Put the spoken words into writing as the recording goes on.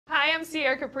I'm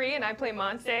Sierra Capri, and I play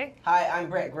Monse. Hi, I'm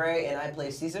Brett Gray, and I play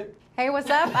Caesar. Hey,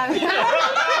 what's up? I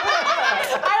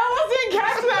almost didn't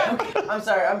catch that. I'm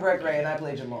sorry, I'm Brett Gray, and I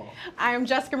play Jamal. I'm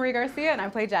Jessica Marie Garcia, and I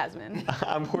play Jasmine.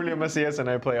 I'm Julio Macias, and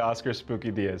I play Oscar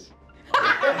Spooky Diaz.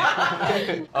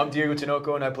 I'm Diego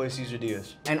Tinoco, and I play Cesar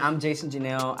Diaz. And I'm Jason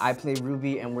Genao. I play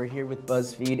Ruby, and we're here with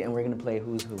BuzzFeed, and we're gonna play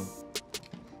Who's Who.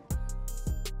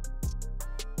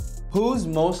 Who's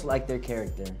most like their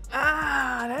character?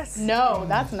 Ah, that's... No,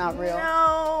 that's not real.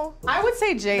 No. I would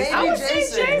say Jason. I would say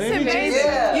Jason, maybe.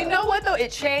 Yeah. You know what, though?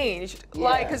 It changed. Yeah.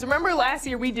 Like, because remember last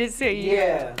year we did say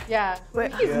Yeah. Yeah,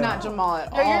 but he's not Jamal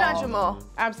at all. No, you're not Jamal.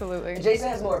 Absolutely. Jason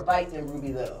has more bite than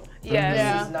Ruby, though. Yes.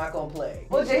 Yeah. He's not gonna play.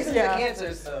 Well, Jason's a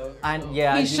Cancer, so.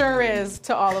 Yeah. He sure is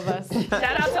to all of us. Shout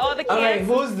out to all the kids. Okay,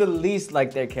 who's the least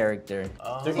like their character?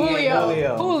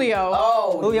 Julio. Julio.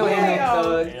 Oh, Julio ain't no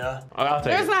thug. Yeah. I'll take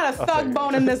There's it. not a thug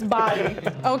bone in this body,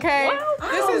 okay? Well,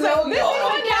 this is a California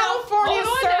Hold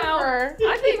on now. surfer.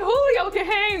 I think Julio can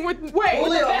hang with Julio,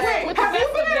 with the Have you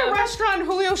best been of in a them. restaurant?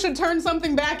 Julio should turn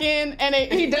something back in, and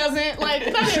he doesn't. Like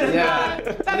that is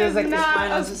not. That He is was like, it's not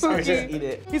fine, a I'll just eat spooky.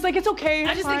 it. He's like, it's okay.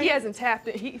 I just think he hasn't tapped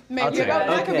it. Maybe take that, it.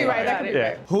 that could be Okay. right. That could be Yeah.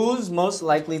 right. Who's most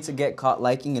likely to get caught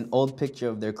liking an old picture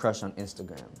of their crush on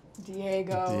Instagram?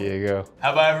 Diego. Diego.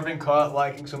 Have I ever been caught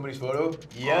liking somebody's photo?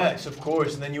 Yes, of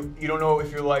course. And then you don't know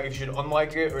if you should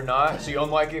unlike it or not. So you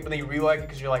unlike it, but then you re-like it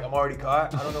because you're like, I'm already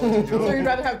caught. I don't know what to do. So you'd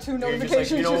rather have two You're just like,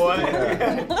 notifications? you know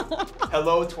what?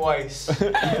 Hello twice.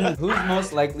 Who's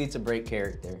most likely to break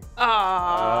character?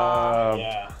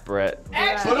 Yeah. Brett.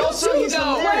 Actually, But also you he's too,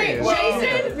 though. hilarious.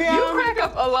 Jason, Yeah. you crack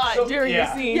up a lot So- during yeah.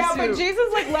 the scenes Yeah, too. but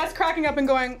Jason's like less cracking up and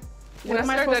going, what am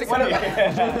I supposed to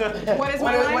say? What is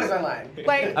my What is line? my line?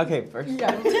 Like, Okay, first.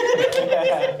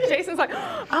 Jason's like,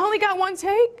 I only got one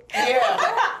take. Yeah.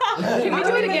 Can we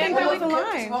do it again What really was the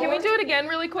line? Can we do it again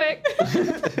really quick?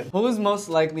 Who's most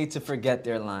likely to forget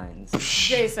their lines?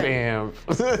 Jason. Bam.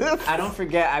 I don't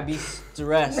forget, I be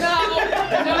stressed. You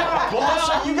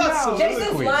got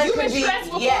Jason's line You've could been be stressed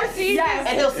for 4 yes. seasons. Yes.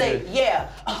 And he'll say, yeah.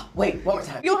 Oh, wait, one more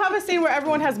time. You'll have a scene where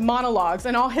everyone has monologues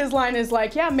and all his line is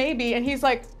like, yeah, maybe. And he's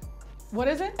like, what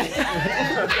is it?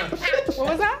 What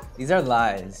was that? These are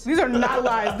lies. These are not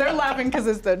lies. They're laughing because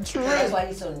it's the truth. That's why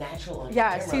he's so natural on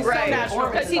Yes, camera. he's so Right. natural.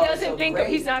 Because he doesn't think of,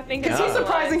 he's not thinking. Because he's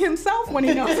surprising himself when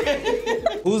he knows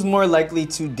it. Who's more likely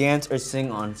to dance or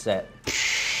sing on set?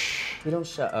 We don't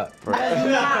shut up.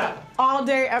 All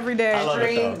day, every day. I love it,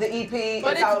 Dream, though. the EP,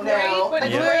 But it's it's out great. now. But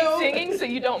it's Yeah. great singing, so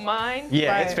you don't mind.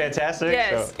 Yeah, Right. it's fantastic.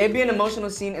 Yes. So. It'd be an emotional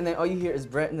scene, and then all you hear is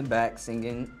Brett in the back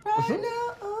singing. Right now.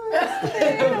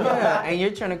 Yeah, and you're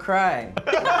trying to cry.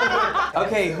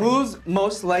 Okay, who's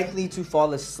most likely to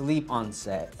fall asleep on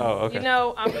set? Oh, okay.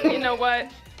 You know what?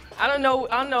 I don't know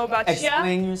about you,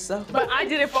 Explain yourself. but I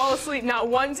didn't fall asleep not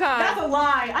one time. That's a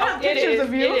lie. I have It pictures is,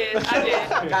 of you. It is. I did.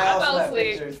 I I also fell have asleep.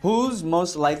 pictures. Who's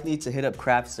most likely to hit up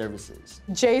craft services?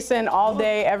 Jason, all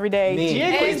day, every day. Me.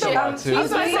 Diego And eats a lot too. He's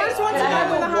the first one to And I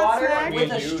know with a have hot water snack.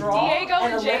 with a You. straw Diego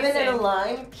and a and lemon and a Jason.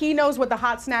 lime. He knows what the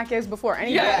hot snack is before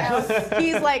anyone Yes. else.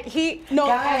 He's like, he knows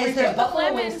Guys, everything. there's buffalo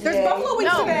lemon. wings There's today. buffalo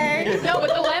wings No. today. No, but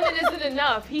the lemon isn't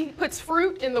enough. He puts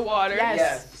fruit in the water. Yes.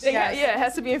 Yes. Yes. Yeah, it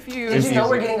has to be infused. Did you know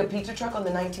we're getting a pizza truck on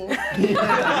the 19th?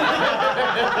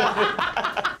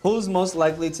 Who's most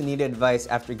likely to need advice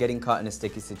after getting caught in a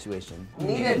sticky situation?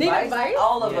 Need advice?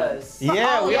 All of us.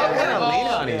 Yeah, we all Yeah. kind of lean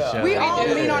on each other. We all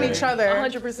do. lean on each other.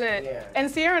 100%. Yeah. And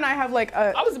Sierra and I have like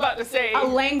I was about to say. a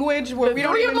language where we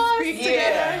don't three of even us? speak together.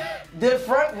 Yeah. The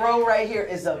front row right here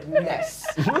is a mess.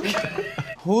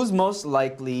 Who's most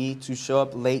likely to show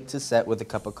up late to set with a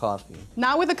cup of coffee?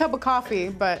 Not with a cup of coffee,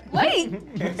 but Late.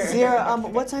 Sierra,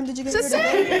 what time did you get To here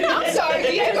today? say, I'm sorry,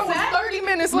 Diego was 30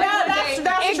 minutes late. Yeah, today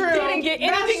that's and true. didn't get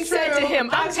That's anything said true. to him.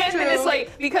 I'm That's 10 true. minutes late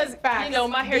because, Facts. you know,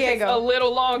 my hair takes Diego. a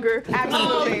little longer.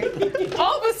 Absolutely.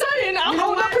 All of a sudden, I'm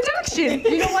know on my what? production.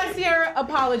 You know what, Sierra?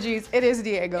 Apologies. It is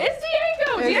Diego. It's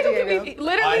Diego. It's Diego can Diego. be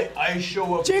literally. I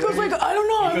show up. Diego's late like, I don't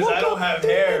know. because I don't have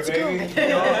hair, baby. You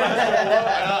know,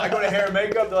 I go to hair and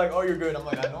makeup. They're like, oh, you're good. I'm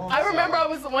like, I know. I remember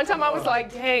one time I was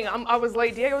like, dang, I was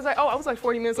late. Diego was like, oh, I was like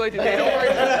 40 minutes late today. Don't worry.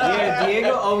 Yeah,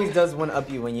 Diego always does one up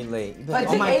you when you're late. He'd be But like,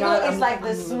 oh my Diego God, is I'm- like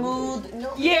the smooth.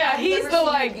 No, Yeah, I've he's never the seen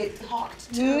like- him get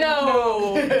talked to.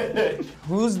 No.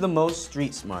 Who's the most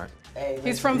street smart? Hey, He's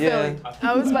listen, from Yeah. Philly.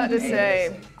 I was about to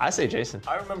say. I say Jason.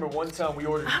 I remember one time we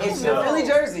ordered. It's pizza. the Philly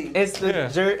Jersey. It's the Yeah.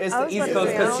 I East was Coast, about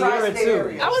to because say, Sierra Tri-state too.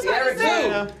 area. I was about to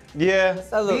Sierra say. too. Yeah.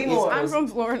 That's a little Be East more. I'm Coast. from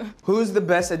Florida. Who's the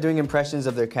best at doing impressions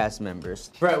of their cast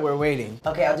members? Brett, we're waiting.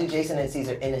 Okay, I'll do Jason and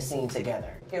Caesar in a scene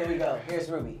together. Here we go. Here's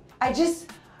Ruby.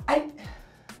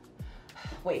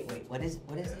 Wait, what is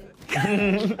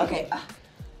it? Okay.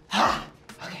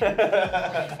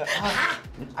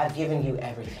 I've given you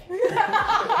everything.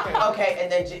 Okay,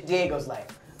 and then Diego's like,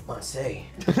 Marseille,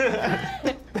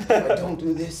 if I don't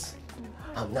do this,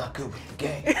 I'm not good with the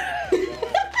game.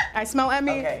 I smell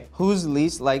Emmy. Okay. Who's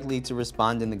least likely to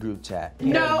respond in the group chat?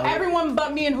 No, everyone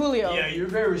but me and Julio. Yeah, you're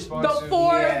very responsive. The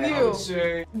four of Yeah, I you. would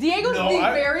say. Diego's No, the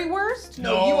I- very worst?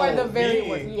 No, you are the very me.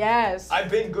 worst. Yes. I've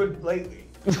been good lately.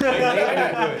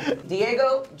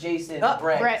 Diego, Jason,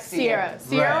 Brett, Sierra.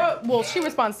 Sierra, well, she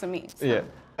responds to me. Yeah.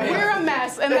 We're a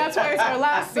mess, and that's why it's our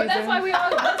last season. But that's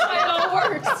why it all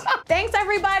works. Thanks,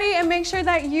 everybody, and make sure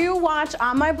that you watch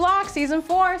On My Block Season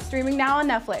 4, streaming now on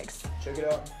Netflix. Check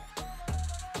it out.